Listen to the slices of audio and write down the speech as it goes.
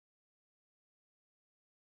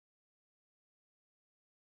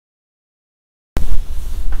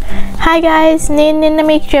Hi guys, నేను నిన్న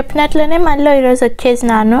మీకు చెప్పినట్లనే మళ్ళీ ఈరోజు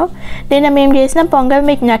వచ్చేసినాను. నిన్న మేము చేసిన పొంగల్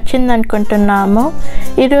మీకు నచ్చింది అనుకుంటున్నాము.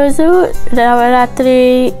 ఈరోజు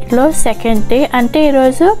నవరాత్రిలో సెకండ్ డే, అంటే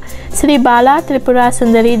ఈరోజు శ్రీ బాలత్రిపుర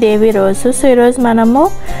సుందరి దేవి రోజు. సో ఈరోజు మనము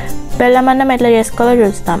బెల్లం అన్నం ఎట్లా చేసుకోవాలో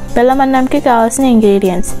చూస్తాం. బెల్లం అన్నంకి కావాల్సిన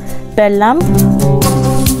ఇంగ్రీడియంట్స్: బెల్లం,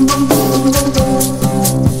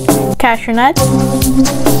 cashew nuts,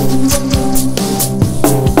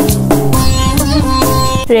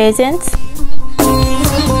 raisins,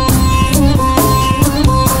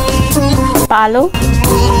 పాలు,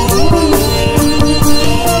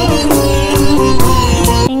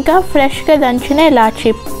 ఇంకా ఫ్రెష్గా దంచిన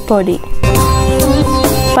ఇలాచీ పొడి.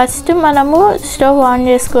 ఫస్ట్ మనము స్టవ్ ఆన్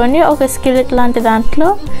చేసుకొని ఒక స్కిల్లెట్ లాంటి దాంట్లో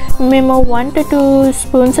మేము 1 to 2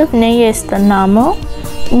 స్పూన్స్ ఆఫ్ నెయ్యి వేస్తున్నాము.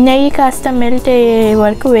 నెయ్యి కాస్త మెల్ట్ అయ్యే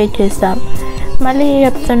వరకు వెయిట్ చేస్తాం. మళ్ళీ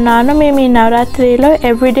చెప్తున్నాను, మేము ఈ నవరాత్రిలో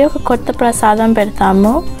ఎవ్రీడే ఒక కొత్త ప్రసాదం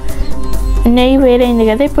పెడతాము. నెయ్యి వేరైంది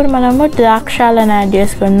కదా, ఇప్పుడు మనము ద్రాక్షాలను యాడ్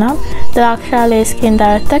చేసుకుందాం. ద్రాక్షాలు వేసుకున్న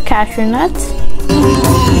తర్వాత క్యాష్యూ నట్స్.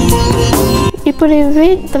 ఇప్పుడు ఇవి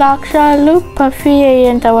ద్రాక్షాలు పఫీ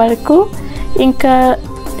అయ్యేంత వరకు, ఇంకా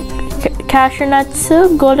cashew nuts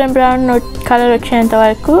golden brown colour వచ్చేంత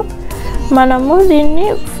వరకు మనము దీన్ని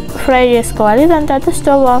ఫ్రై చేసుకోవాలి. దాని తర్వాత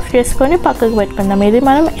స్టవ్ ఆఫ్ చేసుకొని పక్కకు పెట్టుకుందాం. ఇది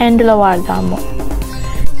మనం ఎండ్లో వాడదాము.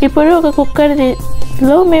 ఇప్పుడు ఒక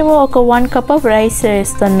కుక్కర్లో మేము ఒక 1 కప్ ఆఫ్ రైస్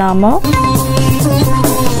వేస్తున్నాము.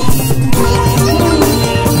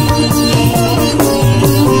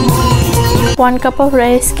 వన్ కప్ ఆఫ్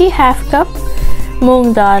రైస్కి 1/2 కప్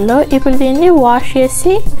మూంగ్ దాల్. ఇప్పుడు దీన్ని వాష్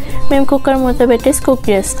చేసి మేము కుక్కర్ మూత పెట్టేసి కుక్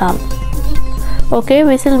చేస్తాం. ఓకే,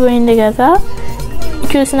 విజిల్ పోయింది కదా,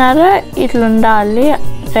 చూసినారా, ఇట్లా ఉండాలి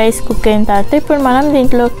రైస్ కుక్ అయిన తర్వాత. ఇప్పుడు మనం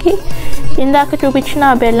దీంట్లోకి ఇందాక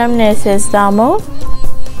చూపించిన బెల్లం వేసేస్తాము.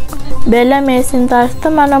 బెల్లం వేసిన తర్వాత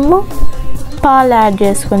మనము పాలు యాడ్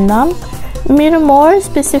చేసుకుందాం. మీరు మోర్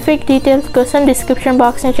స్పెసిఫిక్ డీటెయిల్స్ కోసం డిస్క్రిప్షన్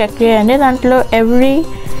బాక్స్ని చెక్ చేయండి, దాంట్లో ఎవ్రీ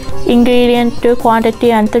ఇంగ్రీడియంట్ క్వాంటిటీ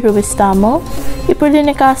అంతా చూపిస్తాము. ఇప్పుడు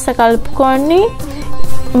దీన్ని కాస్త కలుపుకొని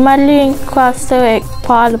మళ్ళీ ఇంకాస్త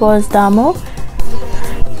పాలు పోస్తాము.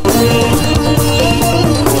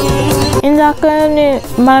 ఇందాక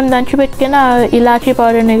మనం దంచి పెట్టుకున్న ఇలాచీ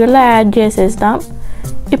పౌడర్ని కూడా యాడ్ చేసేస్తాం.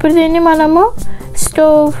 ఇప్పుడు దీన్ని మనము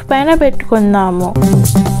స్టవ్ పైన పెట్టుకుందాము.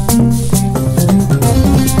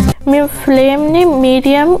 మేము ఫ్లేమ్ని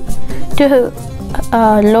మీడియం టు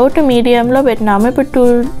లో టు మీడియంలో పెట్టినాము. ఇప్పుడు 2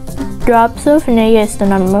 drops ఆఫ్ నెయ్యి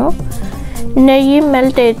వేస్తున్నాము. నెయ్యి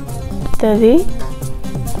మెల్ట్ అవుతుంది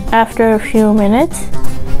ఆఫ్టర్ ఫ్యూ మినిట్స్.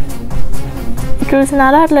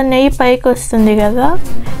 చూసినారా, అట్లా నెయ్యి పైకి వస్తుంది కదా.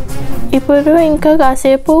 ఇప్పుడు ఇంకా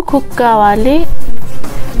కాసేపు కుక్ కావాలి.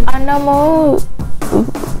 అన్నము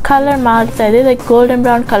కలర్ మారుతుంది, లైక్ గోల్డెన్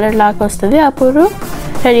బ్రౌన్ కలర్ లాగా వస్తుంది. అప్పుడు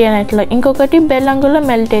రెడీ అయినట్లు. ఇంకొకటి బెల్లం కూడా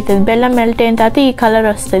మెల్ట్ అవుతుంది. బెల్లం మెల్ట్ అయిన తర్వాత ఈ కలర్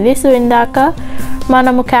వస్తుంది. సో ఇందాక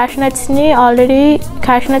మనము cashew నట్స్ని already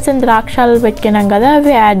cashew nuts and ద్రాక్షాలు పెట్టుకున్నాం కదా,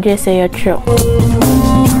 అవి యాడ్ చేసేయచ్చు.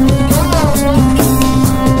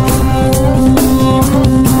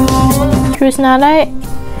 చూసినారా,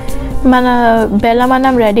 మన బెల్లం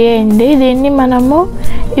అన్నం రెడీ అయింది. దీన్ని మనము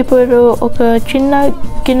ఇప్పుడు ఒక చిన్న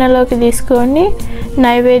గిన్నెలోకి తీసుకొని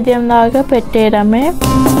నైవేద్యం లాగా పెట్టేయడమే.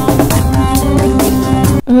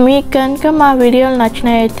 మీకు కనుక మా వీడియోలు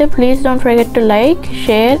నచ్చినైతే please don't forget to like,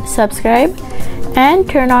 share, subscribe and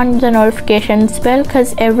turn on the notifications bell,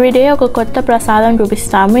 because everyday ఒక కొత్త ప్రసాదం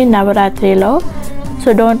చూపిస్తాము ఈ నవరాత్రిలో.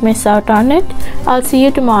 So don't miss out on it. I'll see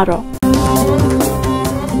you tomorrow.